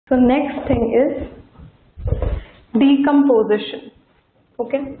So next thing is decomposition.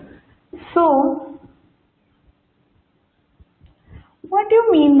 Okay. So what do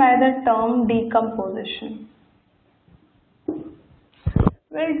you mean by the term decomposition?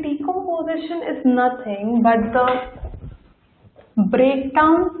 Well, decomposition is nothing but the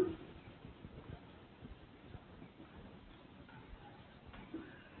breakdown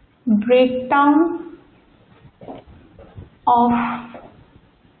of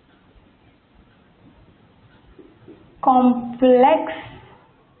complex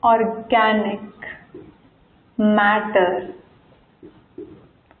organic matter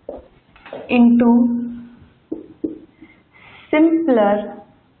into simpler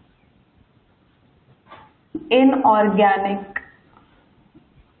inorganic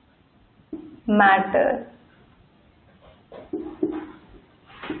matter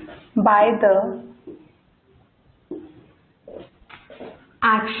by the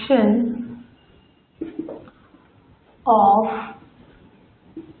action of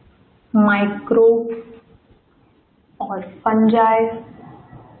microbes or fungi.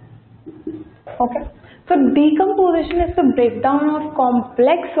 Okay. So decomposition is the breakdown of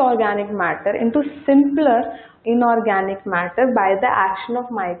complex organic matter into simpler inorganic matter by the action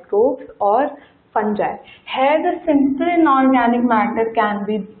of microbes or fungi. Here the simple inorganic matter can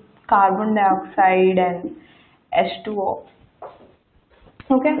be carbon dioxide and H2O.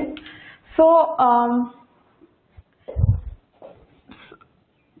 Okay. So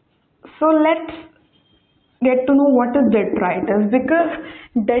let's get to know what is detritus, because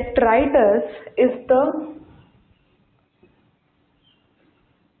detritus is the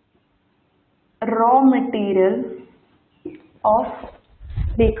raw material of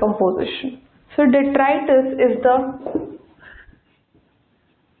decomposition. So detritus is the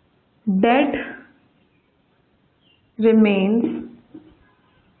dead remains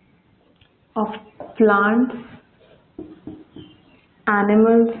of plants,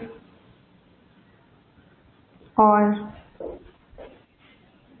 animals, or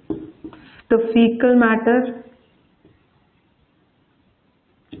the fecal matter.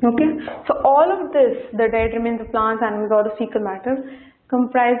 Okay, so all of this, the dead remains of plants, animals, or the fecal matter,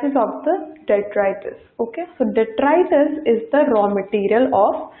 comprises of the detritus. Okay, so detritus is the raw material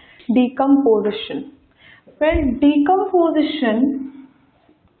of decomposition. Well, decomposition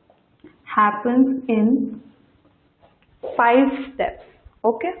happens in 5 steps.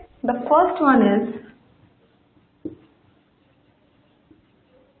 Okay, the first one is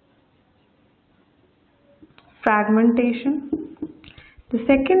fragmentation. The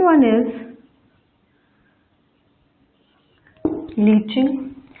second one is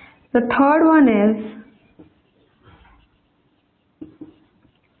leaching. The third one is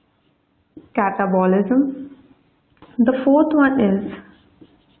catabolism. The fourth one is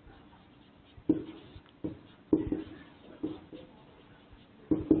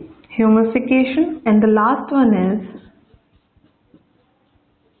humification, and the last one is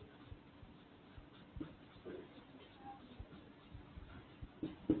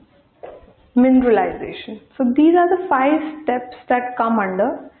mineralization. So these are the 5 steps that come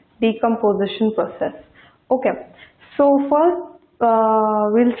under decomposition process. Okay, so first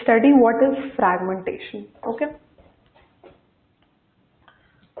we'll study what is fragmentation. Okay,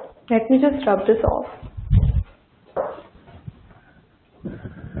 let me just rub this off.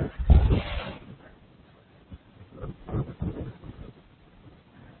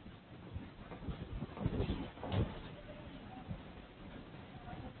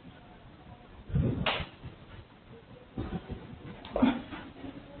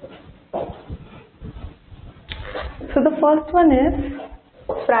 So the first one is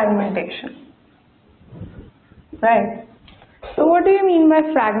fragmentation, right? So what do you mean by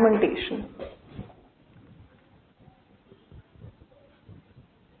fragmentation?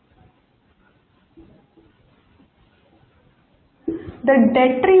 The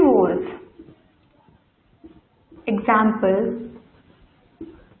detritivores, example,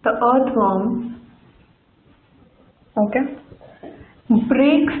 the earthworm, okay,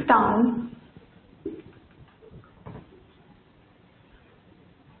 breaks down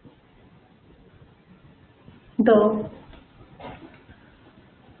the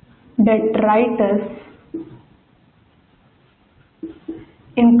detritus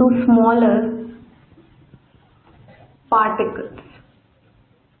into smaller particles,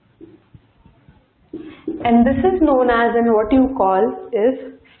 and this is known as, in what you call,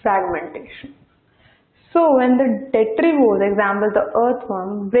 is fragmentation. So when the detritivore, example the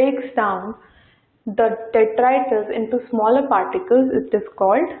earthworm, breaks down the detritus into smaller particles, it is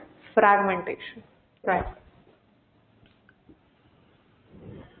called fragmentation, right?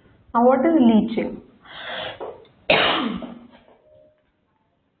 Now what is leaching?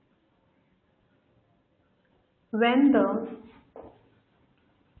 When the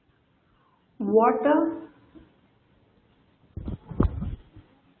water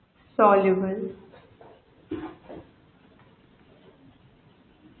soluble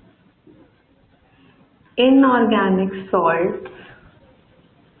inorganic salts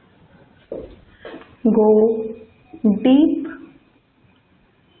go deep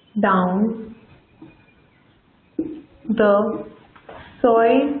down the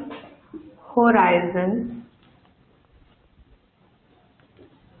soil horizon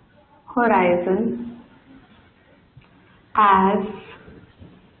as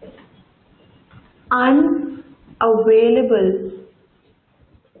unavailable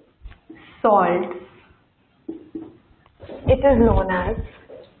salts, it is known as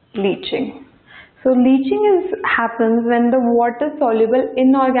leaching. So leaching happens when the water soluble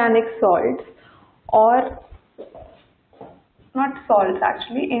inorganic salts, or not salts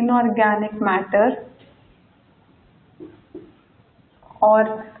actually, inorganic matter,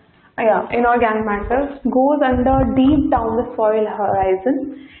 or inorganic matter goes under deep down the soil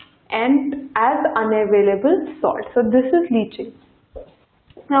horizon and as unavailable salt. So this is leaching.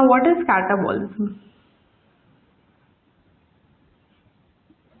 Now what is catabolism?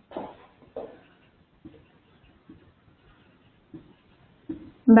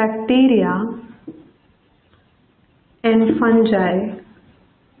 Bacteria and fungi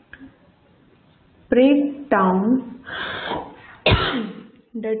break down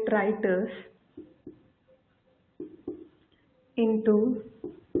detritus into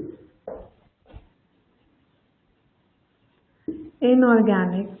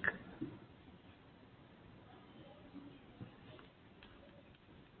inorganic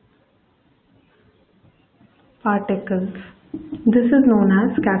particles. This is known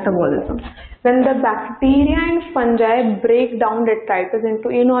as catabolism. When the bacteria and fungi break down detritus into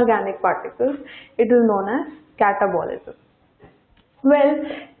inorganic particles, it is known as catabolism. Well,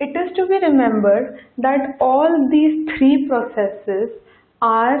 it is to be remembered that all these three processes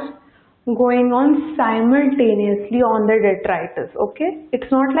are going on simultaneously on the detritus. Okay,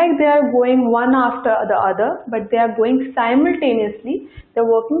 it's not like they are going one after the other, but they are going simultaneously. They're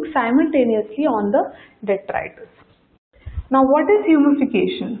working simultaneously on the detritus. Now what is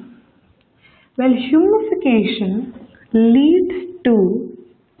humification? Well, humification leads to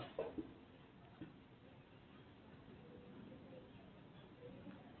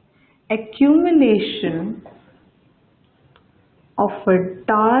accumulation of a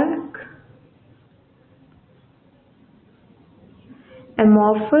dark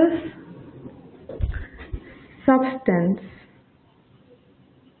amorphous substance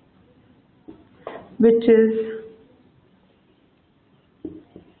which is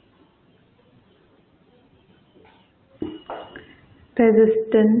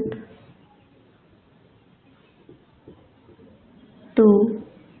resistant to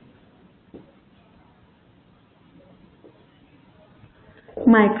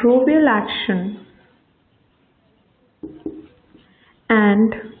microbial action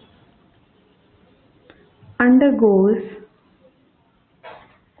and undergoes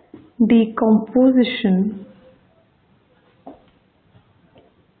decomposition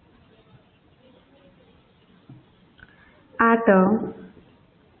at a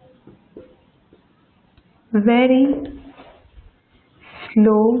very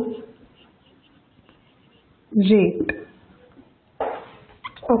slow rate.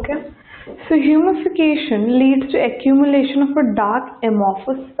 Okay, so humification leads to accumulation of a dark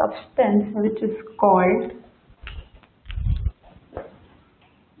amorphous substance which is called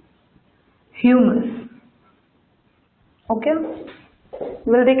humus. Okay,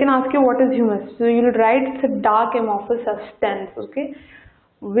 well, they can ask you what is humus, so you'll write it's a dark amorphous substance. Okay,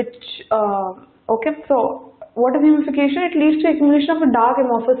 which okay, so what is humification? It leads to accumulation of a dark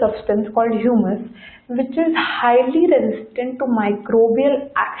amorphous substance called humus, which is highly resistant to microbial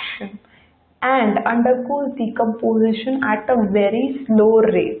action and undergoes decomposition at a very slow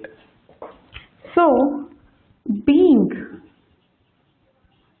rate. So, being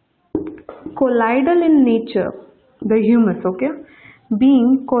colloidal in nature, the humus, okay,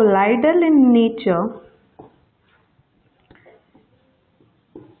 being colloidal in nature,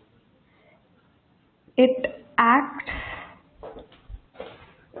 it acts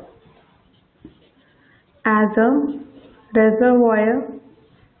as a reservoir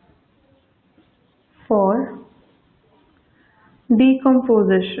for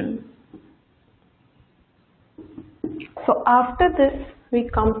decomposition. So after this we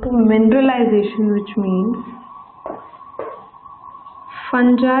come to mineralization, which means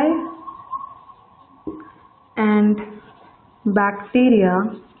fungi and bacteria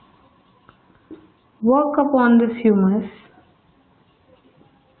work upon this humus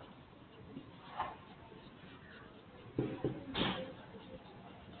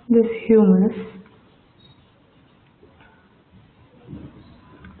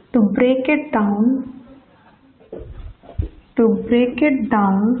to break it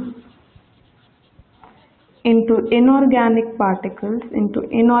down into inorganic particles, into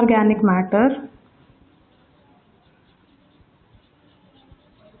inorganic matter,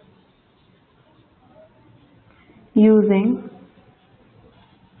 using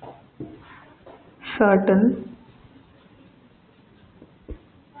certain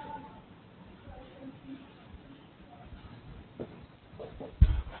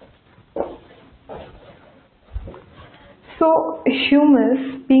So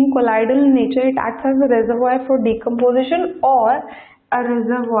humus, being colloidal in nature, it acts as a reservoir for decomposition or a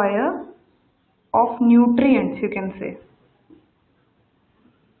reservoir of nutrients, you can say.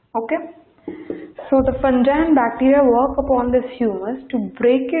 Okay. So the fungi and bacteria work upon this humus to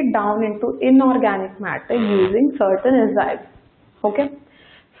break it down into inorganic matter using certain enzymes. Okay.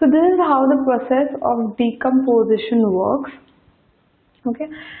 So this is how the process of decomposition works. Okay.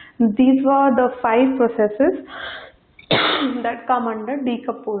 These were the 5 processes that come under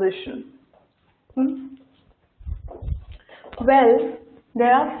decomposition. Well,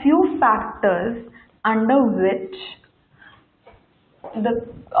 there are few factors under which there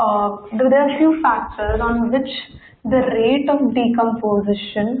are few factors on which the rate of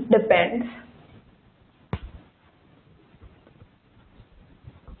decomposition depends.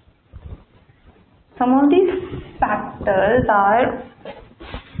 Some of these factors are,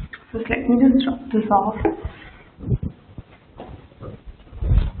 just let me just drop this off.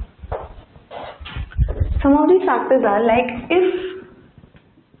 Some of these factors are like if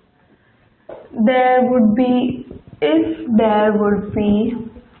there would be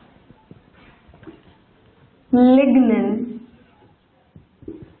lignin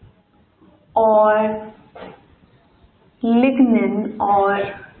or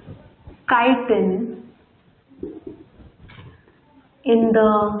chitin in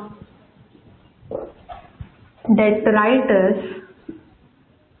the detritus,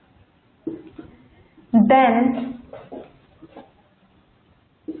 then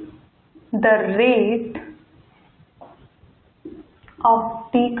the rate of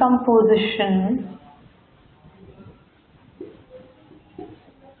decomposition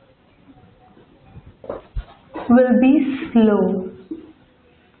will be slow.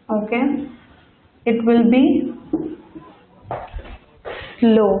 Okay, it will be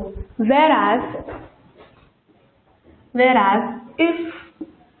slow. Whereas if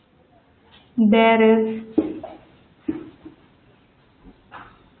there is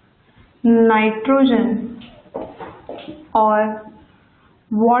nitrogen or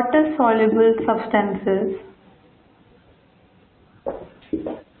water soluble substances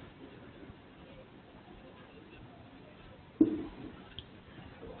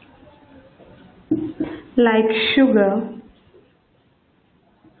like sugar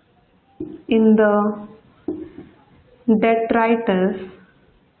in the detritus,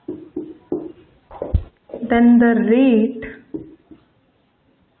 then the rate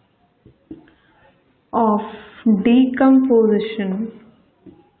of decomposition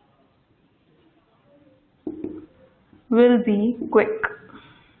will be quick.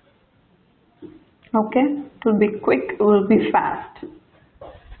 Okay, it will be quick, it will be fast.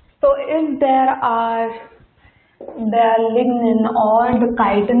 So if there are lignin or the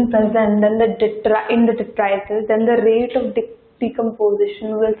chitin present in the detritus, then the rate of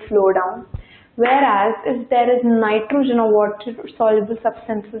decomposition will slow down. Whereas if there is nitrogen or water soluble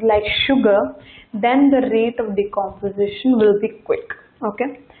substances like sugar, then the rate of decomposition will be quick.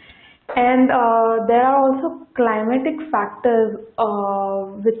 Okay. And there are also climatic factors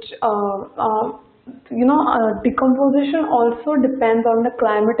which decomposition also depends on the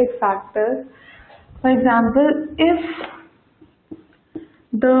climatic factors. For example, if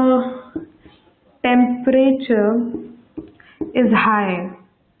the temperature is high,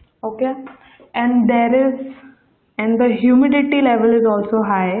 okay, and the humidity level is also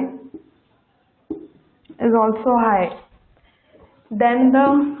high, then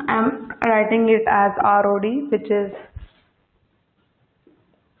I'm writing it as ROD, which is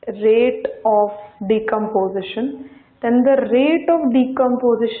rate of decomposition. Then the rate of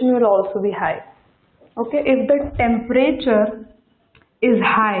decomposition will also be high. Okay, if the temperature is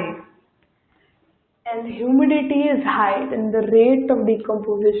high and humidity is high, then the rate of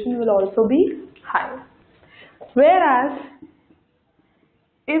decomposition will also be high. Whereas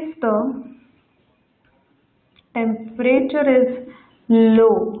if the temperature is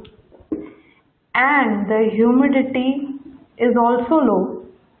low and the humidity is also low,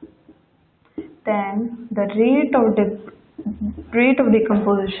 then the rate of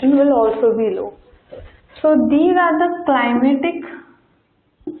decomposition will also be low. So these are the climatic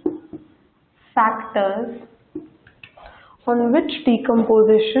factors on which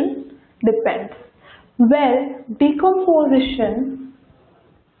decomposition depends. Well, decomposition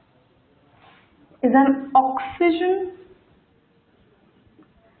is an oxygen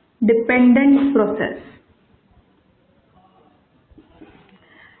dependent process,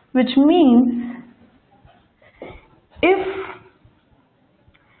 which means if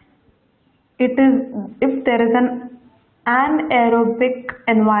there is an anaerobic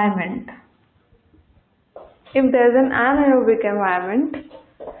environment,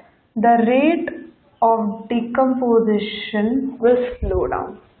 the rate of decomposition will slow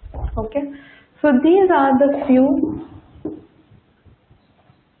down. Okay, so these are the few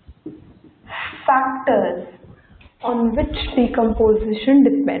factors on which decomposition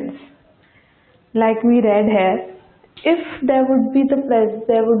depends. Like we read here, if there would be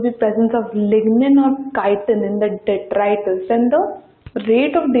presence of lignin or chitin in the detritus, then the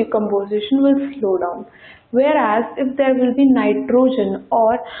rate of decomposition will slow down. Whereas if there will be nitrogen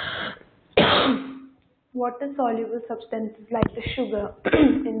or water soluble substances like the sugar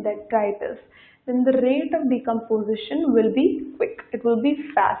in detritus, then the rate of decomposition will be quick. It will be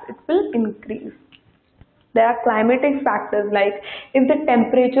fast. It will increase. There are climatic factors like if the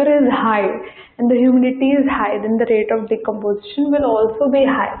temperature is high and the humidity is high, then the rate of decomposition will also be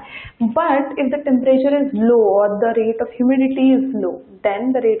high. But if the temperature is low or the rate of humidity is low,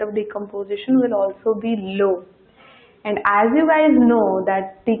 then the rate of decomposition will also be low. And as you guys know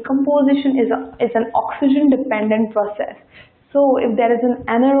that decomposition is an oxygen dependent process. So if there is an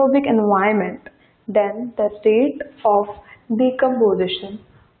anaerobic environment, then the rate of decomposition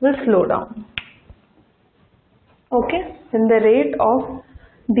will slow down. Okay, then the rate of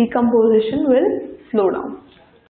decomposition will slow down.